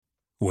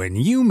When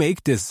you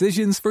make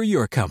decisions for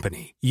your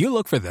company, you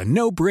look for the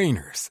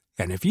no-brainers.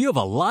 And if you have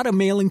a lot of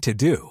mailing to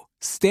do,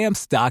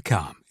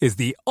 Stamps.com is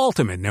the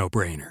ultimate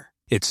no-brainer.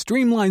 It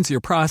streamlines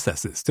your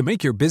processes to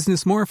make your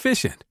business more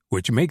efficient,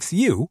 which makes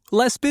you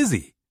less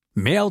busy.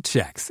 Mail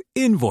checks,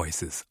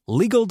 invoices,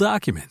 legal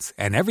documents,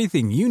 and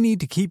everything you need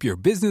to keep your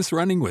business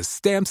running with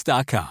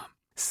Stamps.com.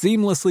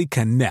 Seamlessly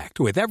connect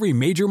with every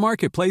major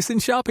marketplace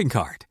and shopping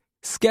cart.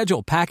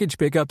 Schedule package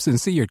pickups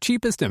and see your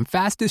cheapest and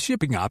fastest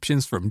shipping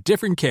options from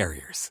different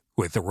carriers.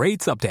 With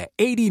rates up to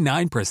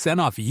 89%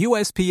 off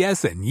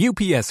USPS and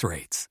UPS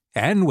rates.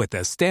 And with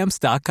the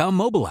Stamps.com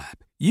mobile app,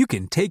 you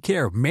can take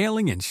care of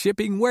mailing and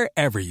shipping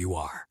wherever you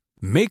are.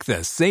 Make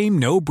the same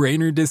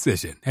no-brainer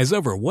decision as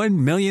over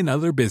 1 million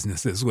other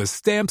businesses with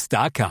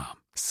Stamps.com.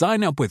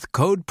 Sign up with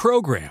code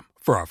PROGRAM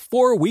for a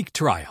 4-week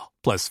trial,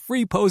 plus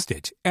free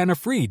postage and a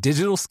free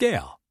digital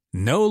scale.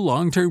 No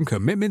long-term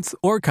commitments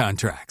or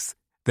contracts.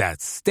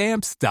 That's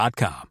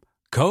Stamps.com.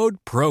 Code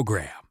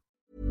PROGRAM.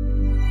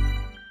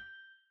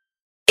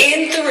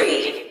 In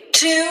 3,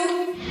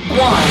 2,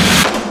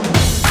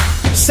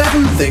 1.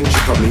 7 things you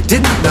probably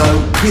didn't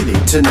know you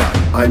need to know.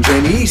 I'm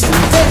Jamie East,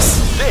 and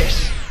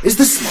this is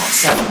the Smart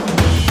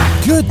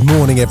 7. Good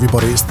morning,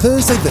 everybody. It's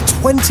Thursday, the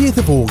 20th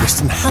of August,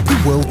 and happy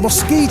World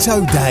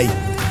Mosquito Day.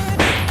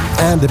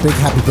 And a big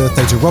happy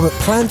birthday to Robert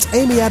Plant,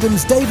 Amy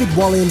Adams, David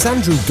Williams,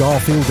 Andrew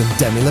Garfield, and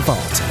Demi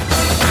Lovato.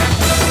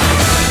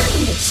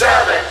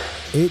 7.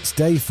 It's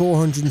day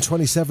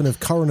 427 of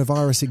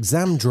coronavirus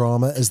exam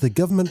drama as the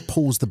government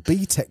pulls the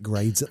BTEC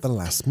grades at the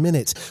last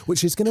minute,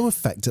 which is going to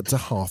affect up to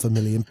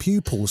 500,000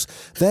 pupils.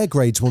 Their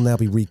grades will now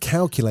be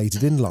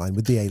recalculated in line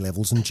with the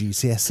A-levels and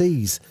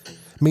GCSEs.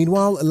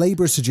 Meanwhile,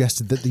 Labour has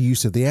suggested that the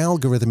use of the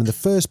algorithm in the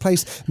first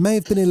place may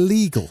have been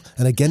illegal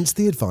and against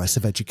the advice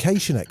of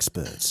education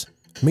experts.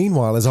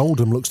 Meanwhile, as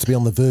Oldham looks to be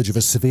on the verge of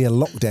a severe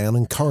lockdown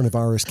and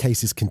coronavirus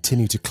cases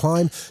continue to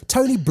climb,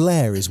 Tony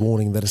Blair is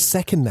warning that a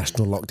second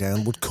national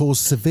lockdown would cause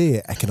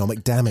severe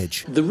economic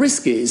damage. The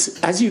risk is,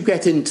 as you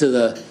get into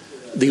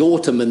the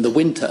autumn and the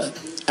winter,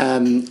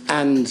 and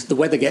the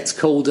weather gets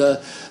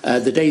colder,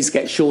 the days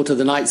get shorter,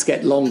 the nights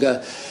get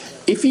longer,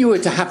 if you were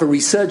to have a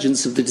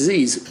resurgence of the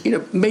disease,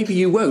 maybe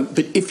you won't,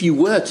 but if you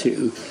were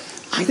to,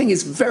 I think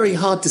it's very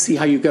hard to see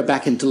how you go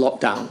back into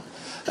lockdown,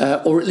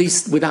 or at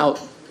least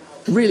without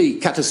really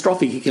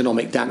catastrophic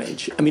economic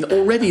damage. I mean,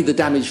 already the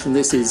damage from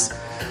this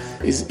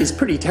is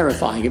pretty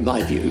terrifying in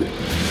my view.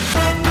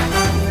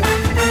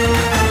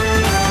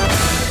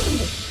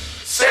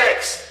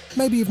 6.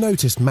 Maybe you've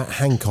noticed Matt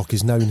Hancock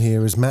is known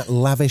here as Matt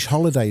Lavish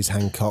Holidays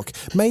Hancock,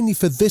 mainly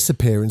for this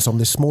appearance on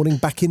This Morning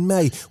back in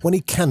May, when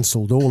he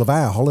cancelled all of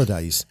our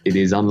holidays. It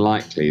is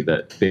unlikely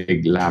that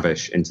big,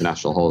 lavish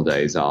international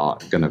holidays are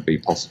going to be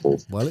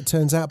possible. Well, it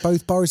turns out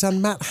both Boris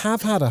and Matt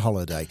have had a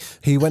holiday.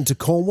 He went to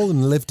Cornwall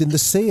and lived in the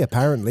sea,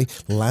 apparently.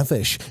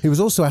 Lavish. He was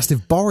also asked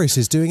if Boris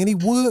is doing any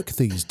work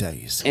these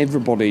days.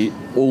 Everybody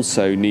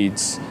also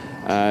needs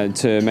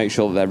to make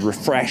sure that they're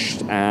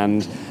refreshed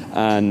and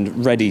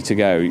ready to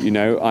go.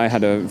 I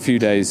had a few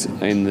days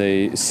in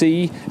the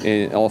sea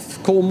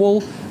off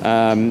Cornwall,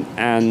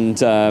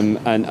 and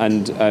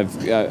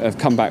I've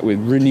come back with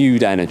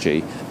renewed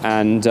energy.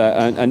 And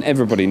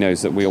everybody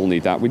knows that we all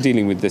need that. We're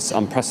dealing with this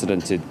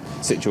unprecedented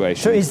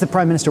situation. So is the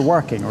Prime Minister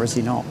working, or is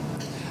he not?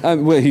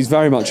 Well, he's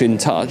very much in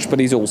touch, but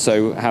he's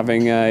also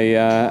having a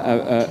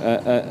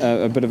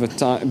bit of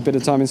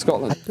time in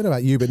Scotland. I don't know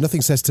about you, but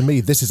nothing says to me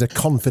this is a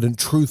confident,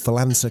 truthful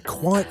answer,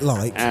 quite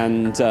like.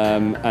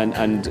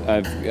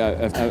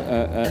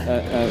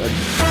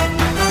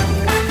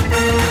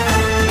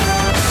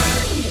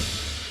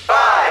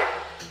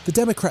 The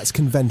Democrats'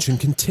 convention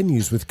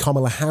continues with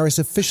Kamala Harris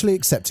officially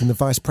accepting the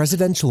vice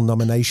presidential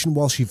nomination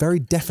while she very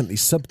definitely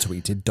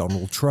subtweeted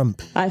Donald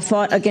Trump. I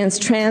fought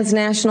against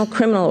transnational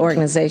criminal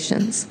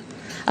organizations.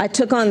 I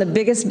took on the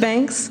biggest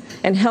banks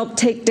and helped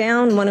take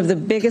down one of the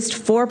biggest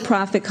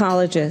for-profit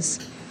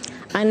colleges.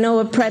 I know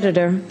a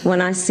predator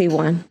when I see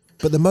one.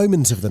 But the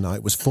moment of the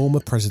night was former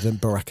President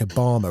Barack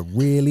Obama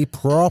really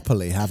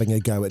properly having a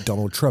go at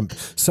Donald Trump,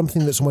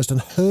 something that's almost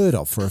unheard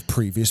of for a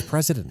previous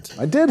president.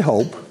 I did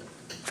hope,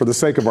 for the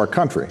sake of our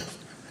country,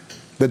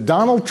 that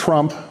Donald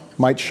Trump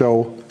might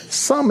show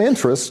some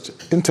interest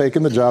in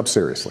taking the job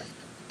seriously,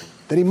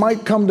 that he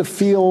might come to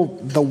feel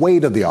the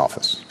weight of the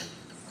office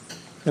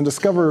and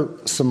discover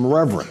some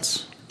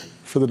reverence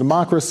for the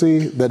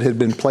democracy that had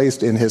been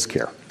placed in his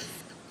care.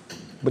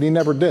 But he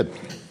never did.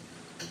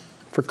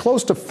 For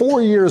close to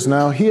 4 years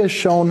now, he has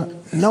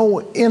shown no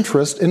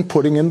interest in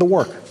putting in the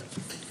work,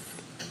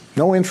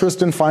 no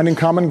interest in finding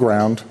common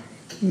ground,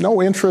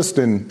 no interest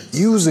in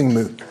using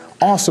the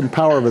awesome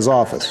power of his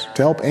office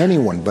to help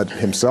anyone but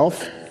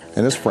himself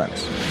and his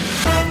friends.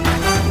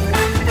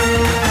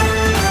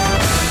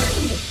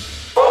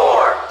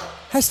 4.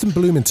 Heston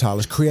Blumenthal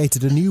has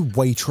created a new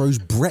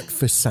Waitrose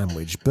breakfast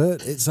sandwich,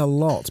 but it's a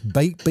lot.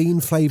 Baked bean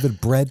flavoured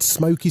bread,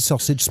 smoky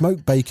sausage,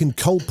 smoked bacon,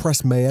 cold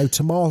pressed mayo,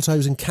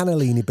 tomatoes and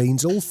cannellini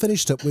beans, all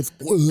finished up with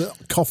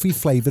coffee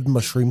flavoured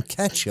mushroom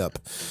ketchup.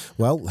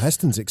 Well,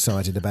 Heston's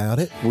excited about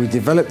it. We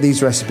developed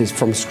these recipes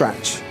from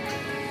scratch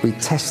We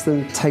test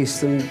them,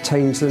 taste them,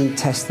 change them,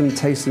 test them,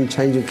 taste them,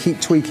 change them, keep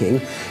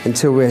tweaking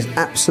until we're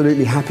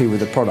absolutely happy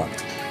with the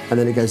product, and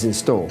then it goes in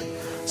store.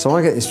 So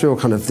I get this real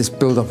kind of this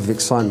build-up of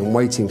excitement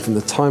waiting from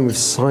the time we've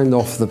signed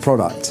off the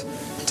product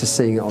to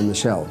seeing it on the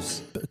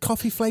shelves. But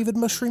coffee-flavoured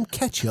mushroom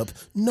ketchup?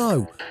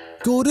 No.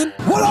 Gordon?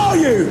 What are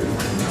you?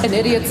 An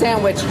idiot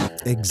sandwich.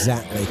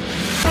 Exactly.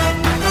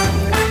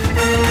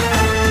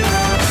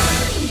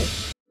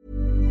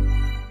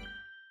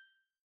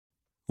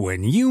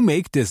 When you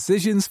make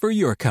decisions for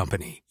your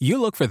company,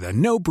 you look for the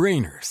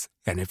no-brainers.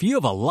 And if you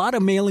have a lot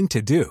of mailing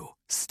to do,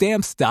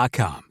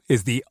 Stamps.com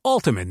is the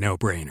ultimate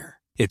no-brainer.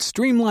 It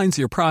streamlines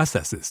your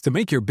processes to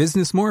make your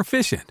business more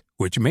efficient,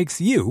 which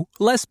makes you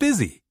less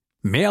busy.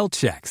 Mail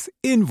checks,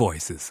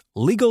 invoices,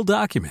 legal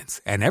documents,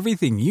 and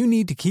everything you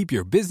need to keep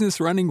your business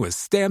running with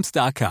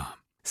Stamps.com.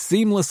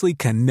 Seamlessly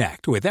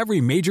connect with every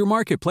major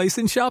marketplace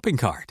and shopping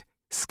cart.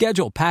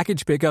 Schedule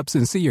package pickups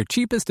and see your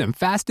cheapest and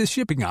fastest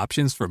shipping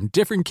options from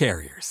different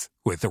carriers,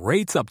 with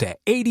rates up to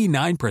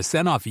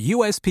 89% off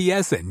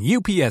USPS and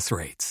UPS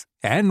rates.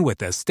 And with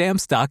the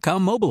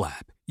Stamps.com mobile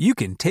app, you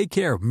can take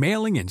care of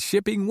mailing and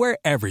shipping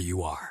wherever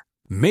you are.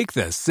 Make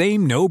the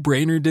same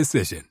no-brainer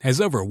decision as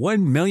over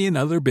 1 million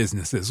other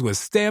businesses with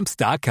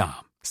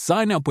Stamps.com.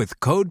 Sign up with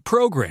code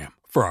PROGRAM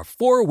for a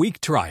 4-week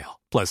trial,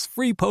 plus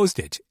free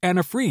postage and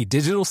a free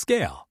digital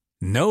scale.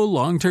 No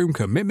long-term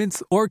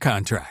commitments or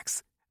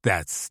contracts.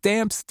 That's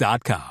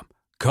Stamps.com.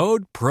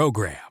 Code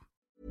PROGRAM.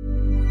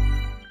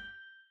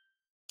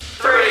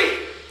 3.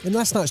 In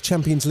last night's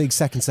Champions League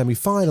second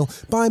semi-final,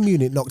 Bayern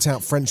Munich knocked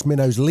out French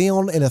minnows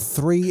Lyon in a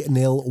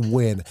 3-0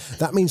 win.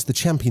 That means the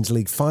Champions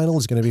League final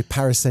is going to be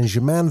Paris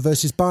Saint-Germain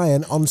versus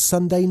Bayern on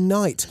Sunday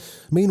night.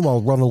 Meanwhile,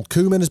 Ronald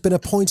Koeman has been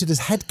appointed as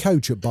head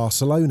coach at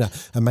Barcelona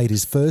and made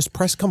his first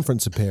press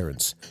conference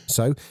appearance.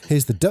 So,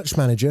 here's the Dutch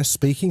manager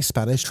speaking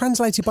Spanish,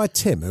 translated by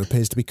Tim, who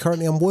appears to be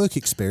currently on work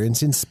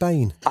experience in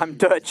Spain. I'm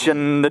Dutch,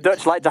 and the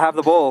Dutch like to have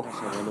the ball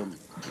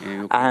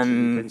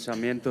and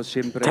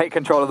take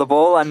control of the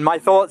ball, and my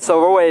thoughts are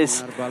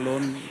always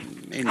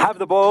have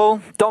the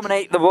ball,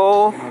 dominate the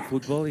ball,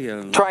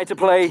 try to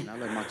play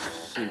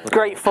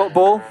great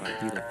football,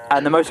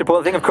 and the most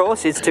important thing, of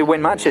course, is to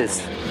win matches.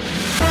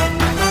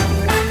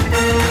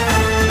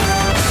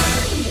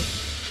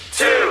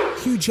 2.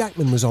 Hugh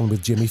Jackman was on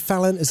with Jimmy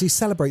Fallon as he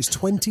celebrates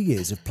 20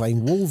 years of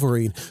playing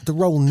Wolverine. The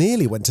role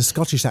nearly went to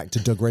Scottish actor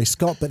Doug Ray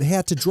Scott, but he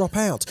had to drop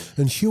out,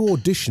 and Hugh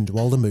auditioned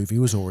while the movie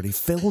was already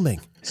filming.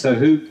 So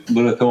who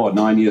would have thought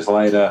 9 movies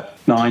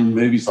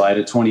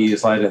later, 20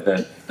 years later,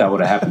 that would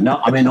have happened? No,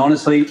 I mean,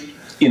 honestly,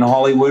 in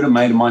Hollywood, a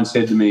mate of mine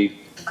said to me,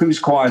 he was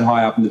quite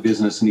high up in the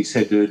business, and he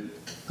said, dude,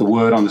 the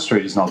word on the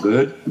street is not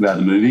good about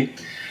the movie.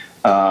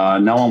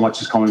 No one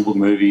watches comic book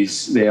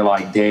movies. They're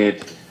like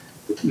dead.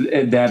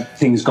 That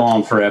thing's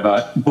gone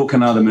forever. Book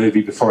another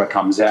movie before it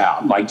comes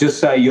out. Like, just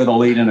say you're the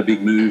lead in a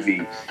big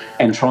movie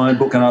and try and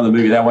book another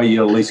movie. That way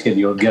you'll at least get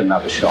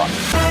another shot.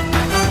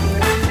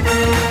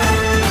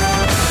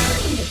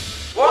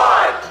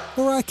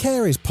 Mariah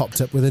Carey's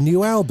popped up with a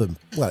new album.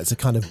 Well, it's a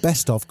kind of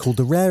best-of called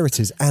The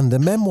Rarities and a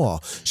memoir.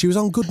 She was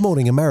on Good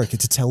Morning America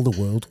to tell the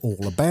world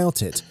all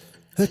about it.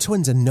 Her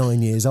twins are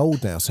 9 years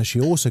old now, so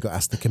she also got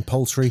asked the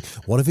compulsory,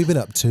 what have you been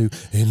up to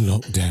in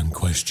lockdown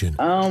question.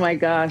 Oh my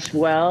gosh,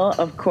 well,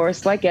 of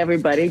course, like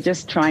everybody,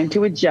 just trying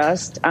to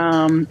adjust.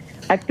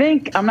 I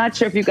think, I'm not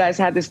sure if you guys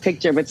had this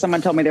picture, but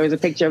someone told me there was a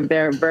picture of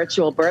their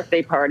virtual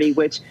birthday party,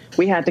 which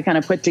we had to kind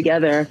of put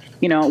together.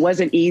 You know, it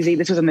wasn't easy.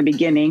 This was in the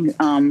beginning.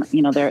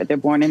 They're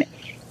born in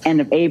end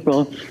of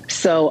April.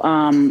 So,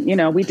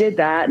 we did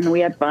that and we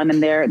had fun,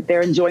 and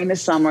they're enjoying the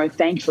summer.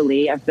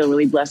 Thankfully, I feel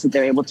really blessed that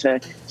they're able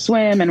to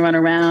swim and run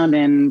around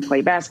and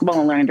play basketball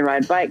and learn to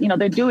ride a bike. You know,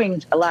 they're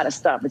doing a lot of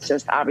stuff. It's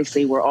just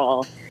obviously we're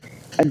all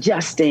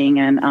adjusting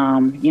and,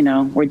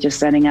 we're just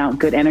sending out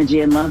good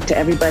energy and love to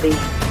everybody.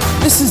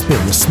 This has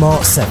been the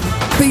Smart 7.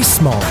 Be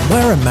smart,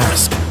 wear a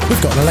mask.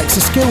 We've got an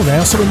Alexa skill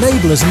now, so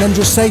enable us and then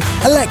just say,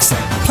 Alexa,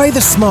 play the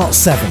Smart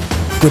 7.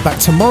 We're back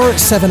tomorrow at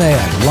 7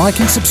 a.m. Like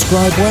and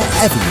subscribe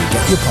wherever you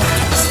get your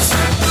podcasts.